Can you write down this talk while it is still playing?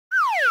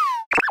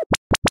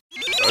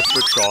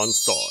Switch on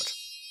SOD.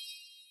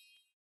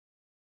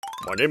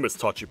 My name is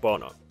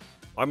Tachibana.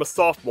 I'm a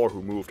sophomore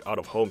who moved out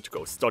of home to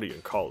go study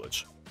in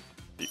college.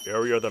 The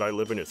area that I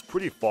live in is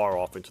pretty far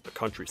off into the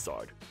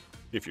countryside.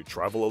 If you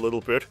travel a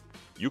little bit,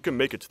 you can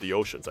make it to the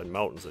oceans and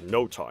mountains in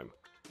no time.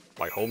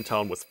 My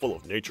hometown was full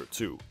of nature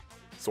too,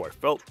 so I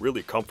felt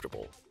really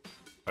comfortable.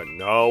 And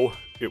now,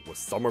 it was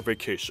summer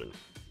vacation.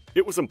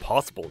 It was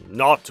impossible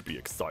not to be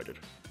excited.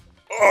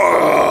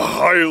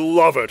 I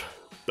love it!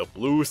 The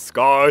blue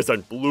skies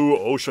and blue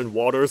ocean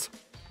waters.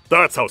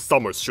 That's how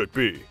summers should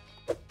be.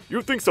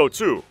 You think so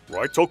too,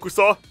 right,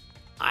 Tokusa?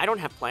 I don't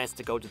have plans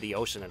to go to the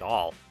ocean at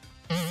all.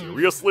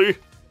 Seriously?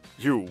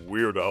 You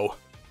weirdo.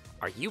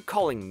 Are you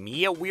calling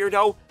me a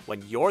weirdo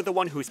when you're the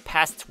one who's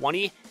past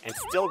 20 and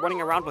still running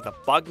around with a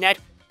bug net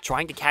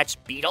trying to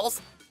catch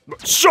beetles?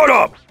 Shut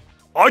up!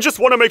 I just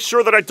want to make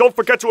sure that I don't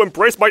forget to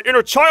embrace my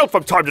inner child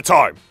from time to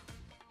time!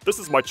 This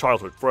is my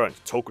childhood friend,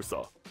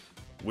 Tokusa.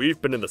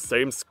 We've been in the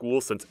same school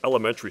since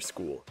elementary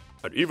school,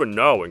 and even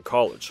now in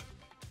college.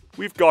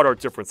 We've got our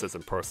differences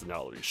in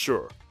personality,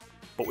 sure,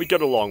 but we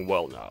get along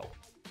well now.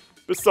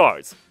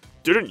 Besides,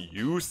 didn't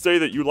you say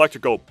that you like to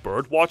go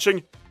bird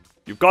watching?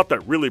 You've got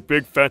that really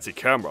big fancy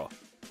camera.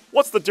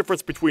 What's the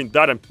difference between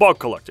that and bug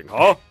collecting,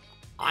 huh?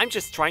 I'm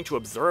just trying to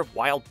observe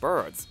wild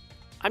birds.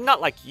 I'm not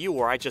like you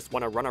where I just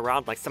want to run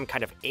around like some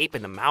kind of ape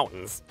in the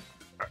mountains.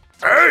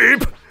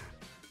 Ape?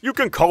 You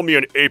can call me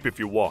an ape if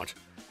you want.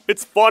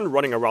 It's fun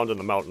running around in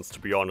the mountains, to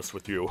be honest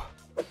with you.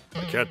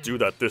 I can't do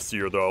that this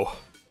year, though.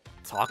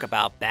 Talk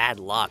about bad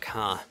luck,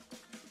 huh?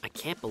 I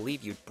can't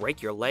believe you'd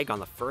break your leg on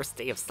the first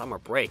day of summer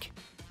break.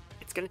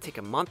 It's gonna take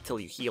a month till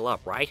you heal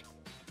up, right?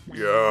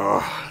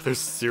 Yeah, this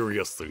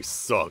seriously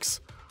sucks.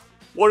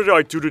 What did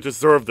I do to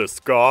deserve this,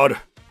 God?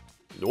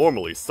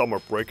 Normally, summer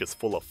break is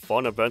full of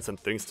fun events and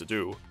things to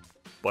do,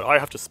 but I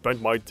have to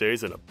spend my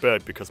days in a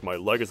bed because my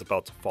leg is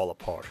about to fall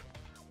apart.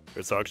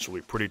 It's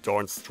actually pretty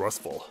darn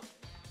stressful.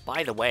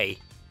 By the way,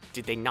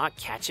 did they not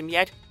catch him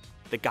yet?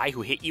 The guy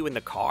who hit you in the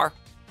car?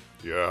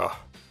 Yeah,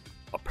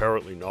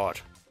 apparently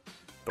not.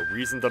 The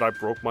reason that I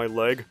broke my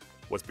leg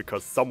was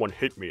because someone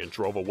hit me and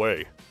drove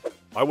away.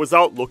 I was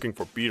out looking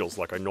for beetles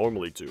like I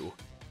normally do,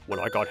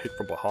 when I got hit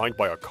from behind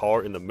by a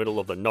car in the middle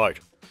of the night.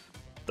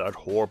 That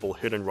horrible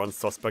hit-and-run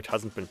suspect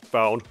hasn't been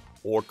found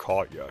or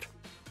caught yet.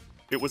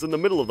 It was in the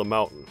middle of the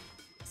mountain,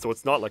 so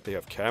it's not like they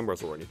have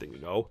cameras or anything, you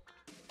know?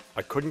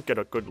 I couldn't get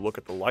a good look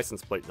at the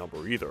license plate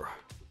number either,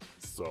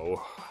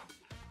 so...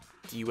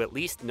 Do you at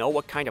least know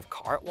what kind of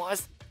car it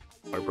was?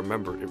 I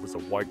remember it was a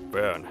white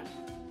van.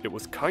 It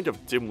was kind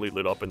of dimly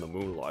lit up in the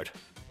moonlight,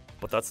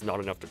 but that's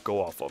not enough to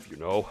go off of, you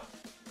know?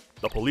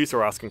 The police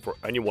are asking for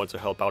anyone to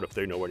help out if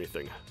they know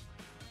anything,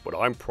 but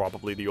I'm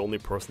probably the only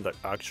person that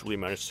actually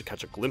managed to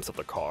catch a glimpse of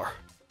the car.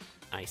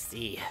 I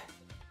see.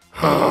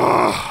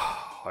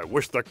 I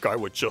wish that guy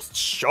would just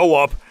show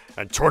up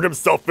and turn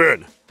himself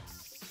in.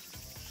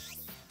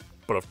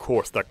 But of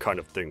course that kind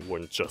of thing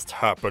wouldn't just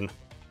happen.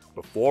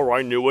 Before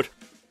I knew it,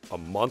 a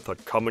month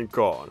had come and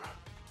gone.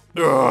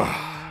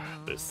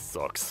 This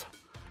sucks.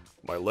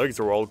 My legs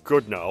are all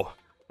good now,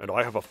 and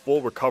I have a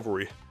full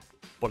recovery,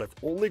 but I've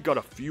only got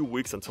a few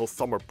weeks until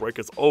summer break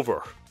is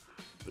over.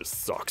 This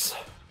sucks.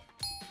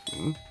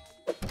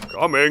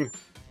 Coming!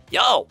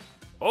 Yo!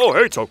 Oh,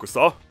 hey,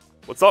 Tokusa.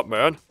 What's up,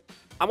 man?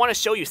 I want to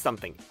show you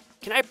something.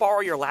 Can I borrow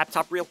your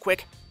laptop real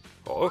quick?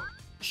 Huh?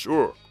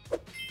 Sure.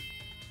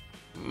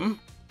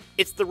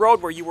 It's the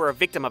road where you were a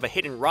victim of a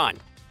hit and run.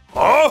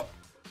 Huh?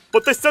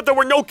 But they said there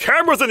were no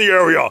cameras in the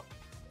area!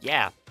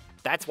 Yeah,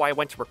 that's why I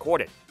went to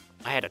record it.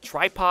 I had a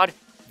tripod,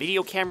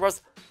 video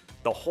cameras,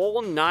 the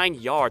whole 9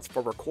 yards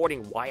for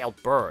recording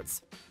wild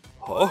birds.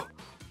 Huh?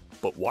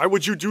 But why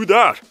would you do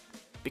that?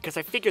 Because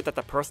I figured that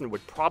the person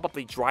would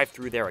probably drive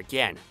through there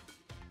again.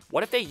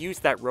 What if they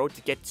used that road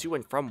to get to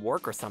and from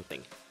work or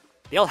something?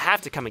 They'll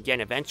have to come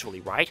again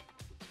eventually, right?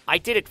 I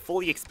did it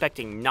fully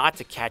expecting not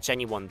to catch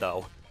anyone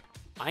though.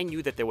 I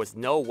knew that there was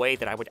no way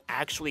that I would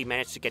actually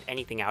manage to get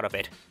anything out of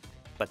it.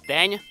 But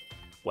then,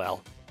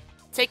 well,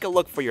 take a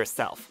look for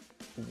yourself.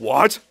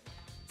 What?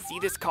 See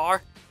this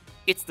car?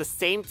 It's the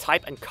same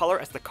type and color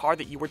as the car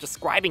that you were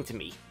describing to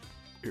me.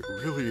 It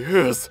really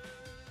is.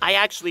 I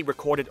actually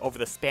recorded over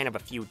the span of a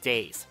few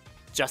days,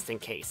 just in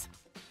case.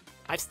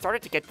 I've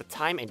started to get the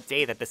time and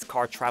day that this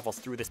car travels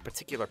through this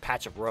particular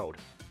patch of road.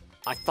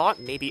 I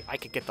thought maybe I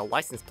could get the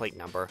license plate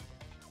number,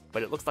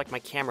 but it looks like my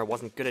camera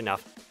wasn't good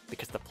enough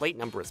because the plate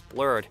number is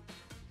blurred.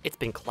 It's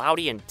been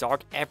cloudy and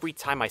dark every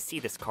time I see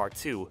this car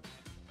too,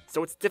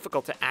 so it's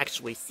difficult to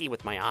actually see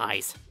with my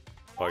eyes.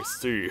 I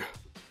see.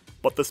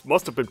 But this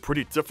must have been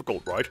pretty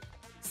difficult, right?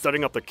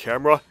 Setting up the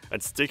camera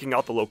and staking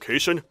out the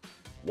location?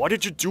 Why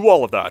did you do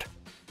all of that?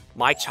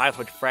 My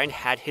childhood friend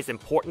had his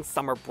important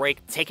summer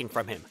break taken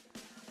from him.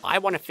 I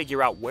want to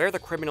figure out where the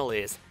criminal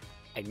is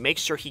and make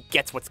sure he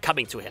gets what's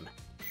coming to him.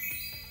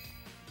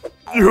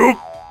 You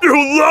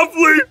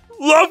lovely,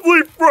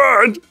 lovely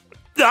friend!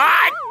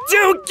 Ah,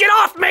 dude, get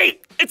off me!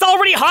 It's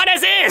already hot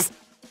as is!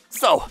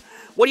 So,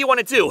 what do you want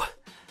to do?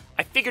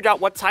 I figured out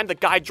what time the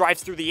guy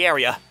drives through the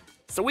area,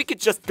 so we could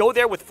just go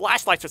there with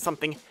flashlights or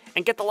something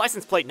and get the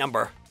license plate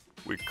number.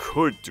 We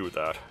could do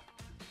that,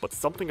 but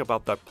something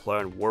about that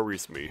plan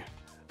worries me.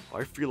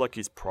 I feel like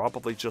he's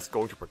probably just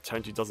going to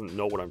pretend he doesn't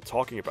know what I'm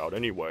talking about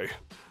anyway.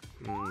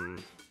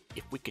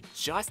 If we could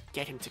just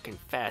get him to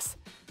confess,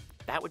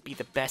 that would be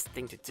the best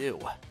thing to do.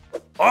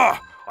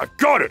 Ah! I've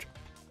got it!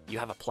 You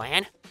have a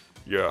plan?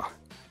 Yeah,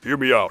 hear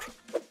me out.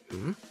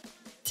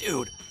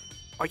 Dude,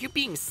 are you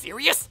being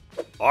serious?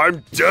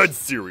 I'm dead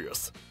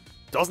serious.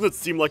 Doesn't it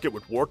seem like it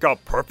would work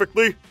out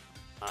perfectly?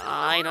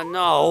 I don't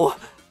know.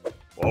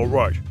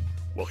 Alright,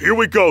 well here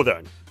we go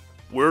then.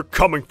 We're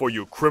coming for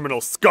you,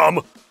 criminal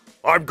scum!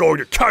 I'm going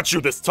to catch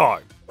you this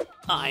time!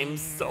 I'm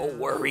so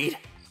worried.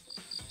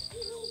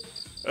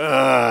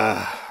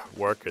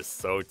 Work is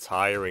so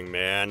tiring,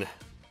 man.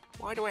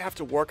 Why do I have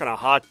to work on a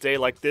hot day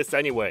like this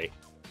anyway?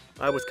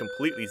 I was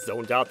completely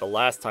zoned out the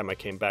last time I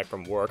came back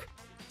from work,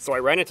 so I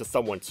ran into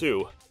someone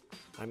too.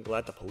 I'm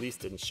glad the police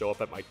didn't show up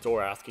at my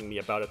door asking me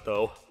about it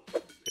though.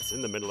 It's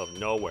in the middle of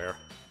nowhere,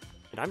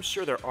 and I'm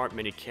sure there aren't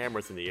many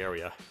cameras in the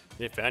area,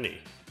 if any.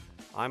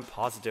 I'm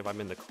positive I'm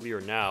in the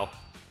clear now.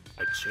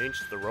 I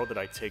changed the road that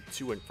I take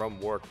to and from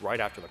work right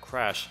after the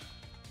crash,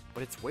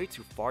 but it's way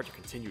too far to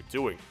continue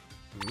doing.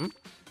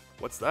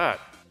 What's that?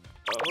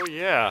 Oh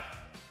yeah,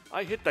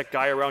 I hit that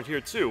guy around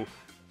here too.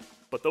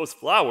 But those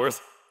flowers?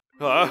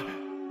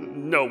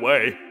 No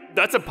way.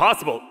 That's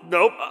impossible.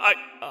 Nope,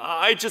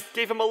 I just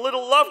gave him a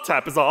little love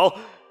tap is all.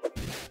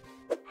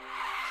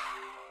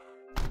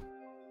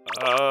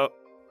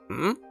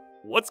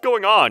 What's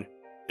going on?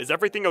 Is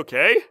everything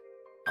okay?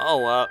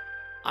 Oh,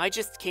 I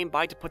just came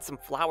by to put some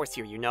flowers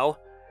here, you know?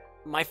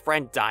 My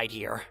friend died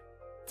here.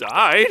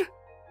 Died?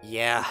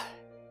 Yeah.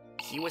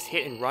 He was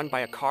hit and run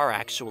by a car,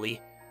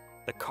 actually.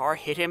 The car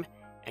hit him,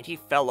 and he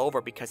fell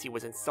over because he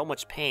was in so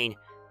much pain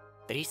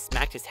that he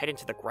smacked his head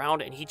into the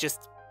ground and he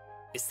just...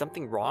 Is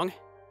something wrong?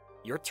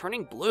 You're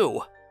turning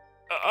blue.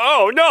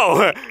 Oh,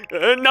 no!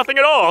 Nothing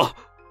at all!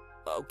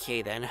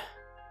 Okay, then.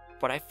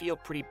 But I feel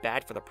pretty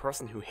bad for the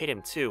person who hit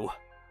him, too.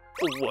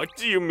 What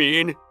do you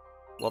mean?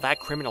 Well, that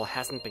criminal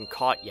hasn't been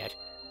caught yet,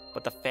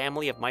 but the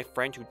family of my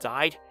friend who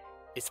died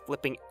is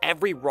flipping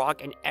every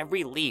rock and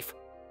every leaf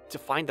to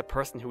find the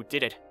person who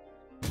did it.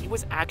 He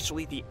was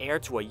actually the heir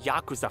to a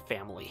Yakuza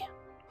family.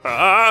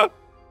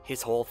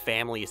 His whole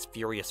family is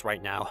furious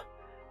right now.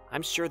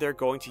 I'm sure they're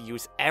going to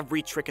use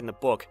every trick in the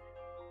book,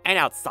 and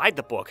outside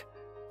the book,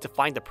 to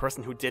find the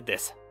person who did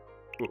this.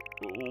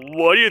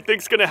 What do you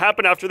think's gonna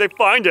happen after they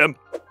find him?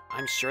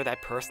 I'm sure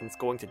that person's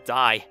going to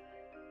die.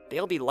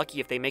 They'll be lucky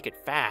if they make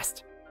it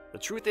fast. The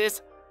truth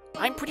is,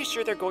 I'm pretty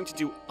sure they're going to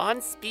do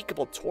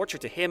unspeakable torture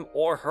to him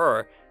or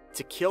her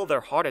to kill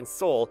their heart and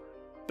soul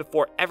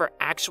before ever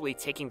actually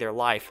taking their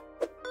life.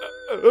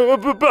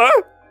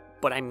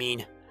 But I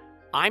mean,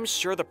 I'm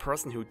sure the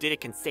person who did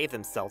it can save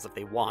themselves if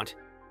they want.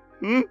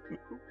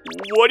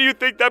 What do you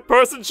think that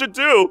person should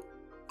do?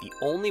 The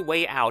only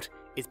way out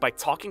is by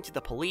talking to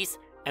the police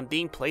and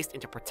being placed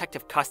into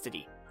protective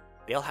custody.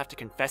 They'll have to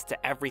confess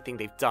to everything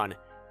they've done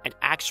and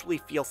actually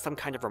feel some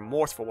kind of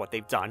remorse for what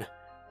they've done.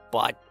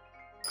 But...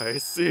 I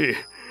see.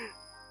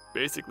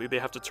 Basically, they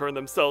have to turn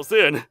themselves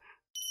in.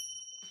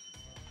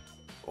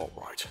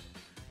 Alright.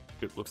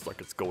 It looks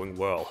like it's going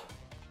well.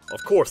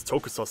 Of course,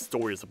 Tokusa's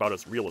story is about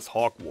as real as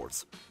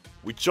Hogwarts.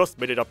 We just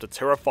made it up to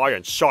terrify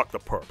and shock the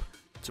perp,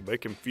 to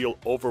make him feel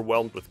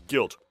overwhelmed with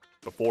guilt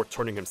before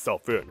turning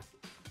himself in.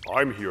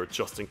 I'm here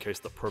just in case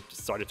the perp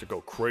decided to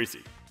go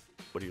crazy,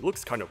 but he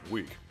looks kind of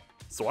weak,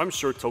 so I'm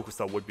sure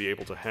Tokusa would be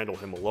able to handle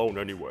him alone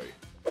anyway.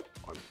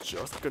 I'm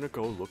just gonna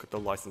go look at the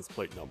license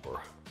plate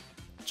number,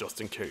 just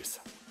in case.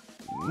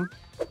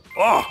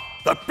 Ah!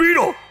 That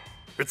beetle!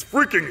 It's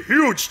freaking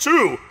huge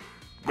too!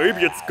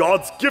 Maybe it's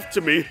God's gift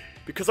to me,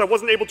 because I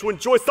wasn't able to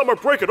enjoy summer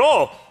break at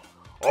all!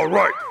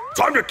 Alright,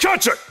 time to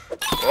catch it!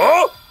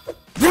 Huh?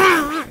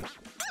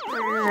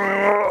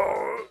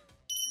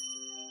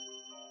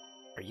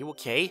 Are you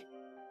okay?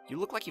 You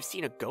look like you've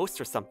seen a ghost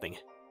or something.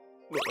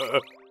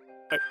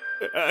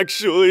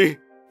 Actually...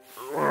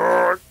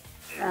 Ghost!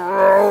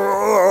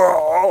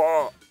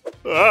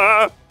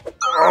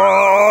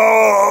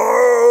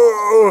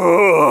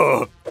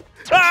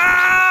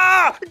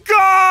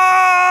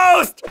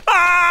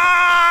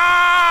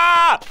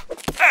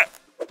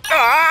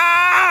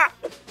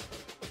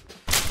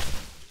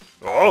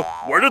 Oh,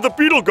 where did the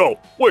beetle go?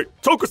 Wait,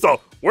 Tokusa,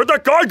 where'd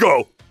that guy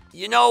go?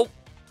 You know,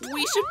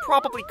 we should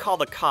probably call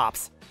the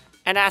cops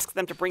and ask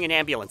them to bring an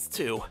ambulance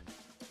too.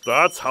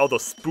 That's how the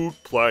spook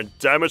plan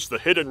damaged the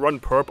hit-and-run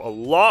perp a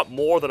lot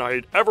more than I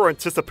had ever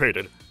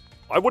anticipated.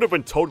 I would have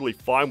been totally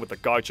fine with the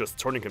guy just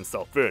turning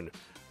himself in,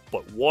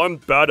 but one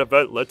bad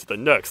event led to the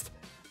next,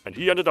 and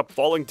he ended up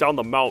falling down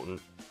the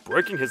mountain,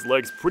 breaking his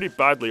legs pretty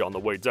badly on the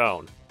way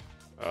down.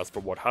 As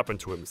for what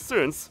happened to him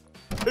since...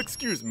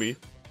 Excuse me,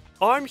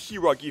 I'm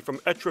Hiragi from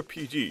Etra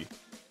PD.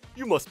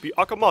 You must be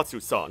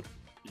Akamatsu-san.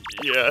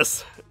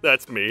 Yes,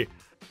 that's me.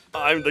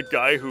 I'm the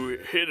guy who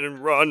hit and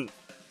run.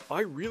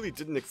 I really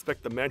didn't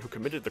expect the man who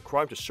committed the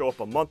crime to show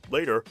up a month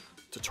later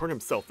to turn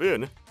himself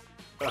in.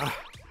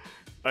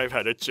 I've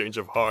had a change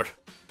of heart.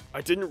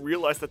 I didn't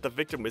realize that the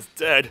victim was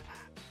dead,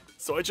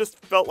 so I just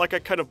felt like I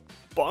kind of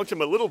bonked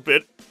him a little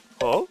bit.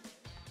 Huh?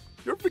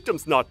 Your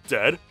victim's not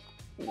dead.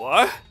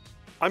 What?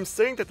 I'm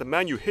saying that the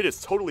man you hit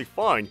is totally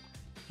fine.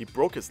 He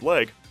broke his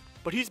leg,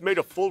 but he's made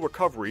a full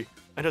recovery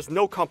and has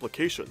no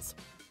complications.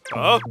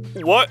 Huh?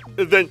 What?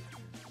 Then,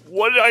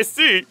 what did I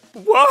see?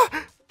 What?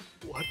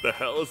 What the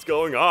hell is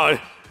going on?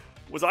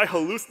 Was I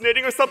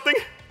hallucinating or something?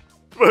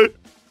 But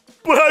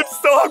I'm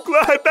so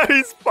glad that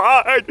he's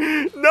fine!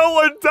 No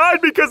one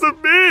died because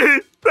of me!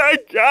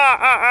 Thank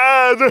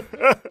God!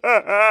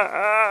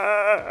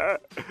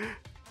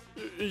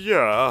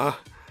 Yeah,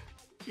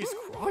 he's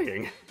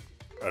crying.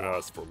 And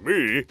as for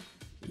me...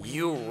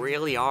 You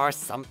really are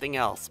something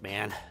else,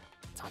 man.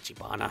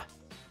 Tachibana.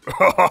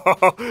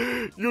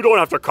 You don't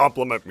have to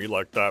compliment me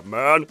like that,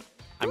 man.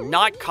 I'm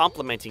not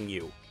complimenting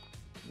you.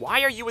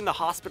 Why are you in the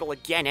hospital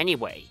again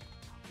anyway?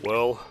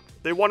 Well,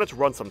 they wanted to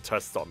run some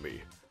tests on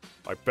me.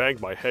 I banged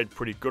my head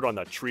pretty good on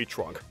that tree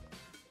trunk.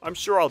 I'm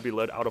sure I'll be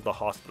let out of the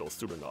hospital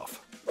soon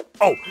enough.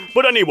 Oh,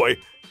 but anyway,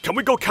 can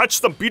we go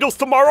catch some beetles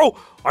tomorrow?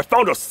 I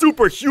found a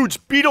super huge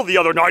beetle the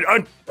other night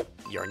and...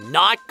 You're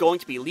not going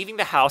to be leaving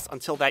the house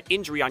until that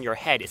injury on your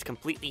head is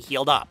completely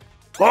healed up.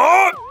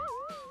 Huh?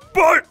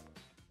 But...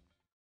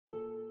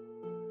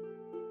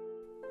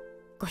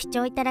 ご視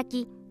聴いただ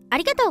きあ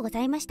りがとうござ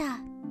いました。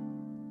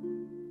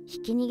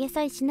ひき逃げ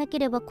さえしなけ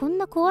ればこん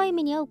な怖い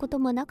目に遭うこと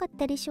もなかっ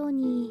たでしょう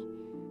に。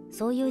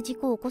そういう事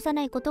故を起こさ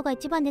ないことが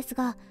一番です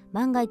が、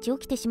万が一起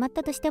きてしまっ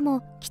たとして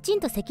もきちん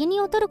と責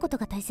任を取ること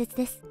が大切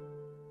です。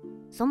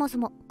そもそ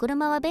も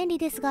車は便利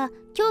ですが、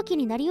凶器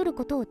になり得る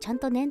ことをちゃん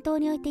と念頭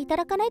に置いていた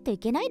だかないとい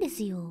けないで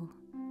すよ。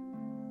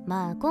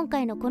まあ今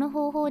回のこの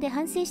方法で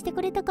反省して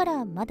くれたか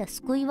らまだ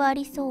救いはあ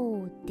り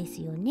そうで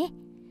すよね。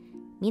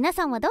皆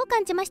さんはどう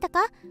感じました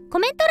か？コ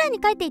メント欄に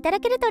書いていただ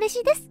けると嬉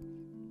しいです。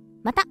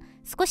また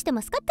少しで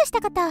もスカッとし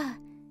た方、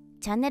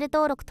チャンネル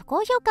登録と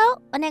高評価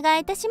をお願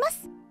いいたしま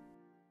す。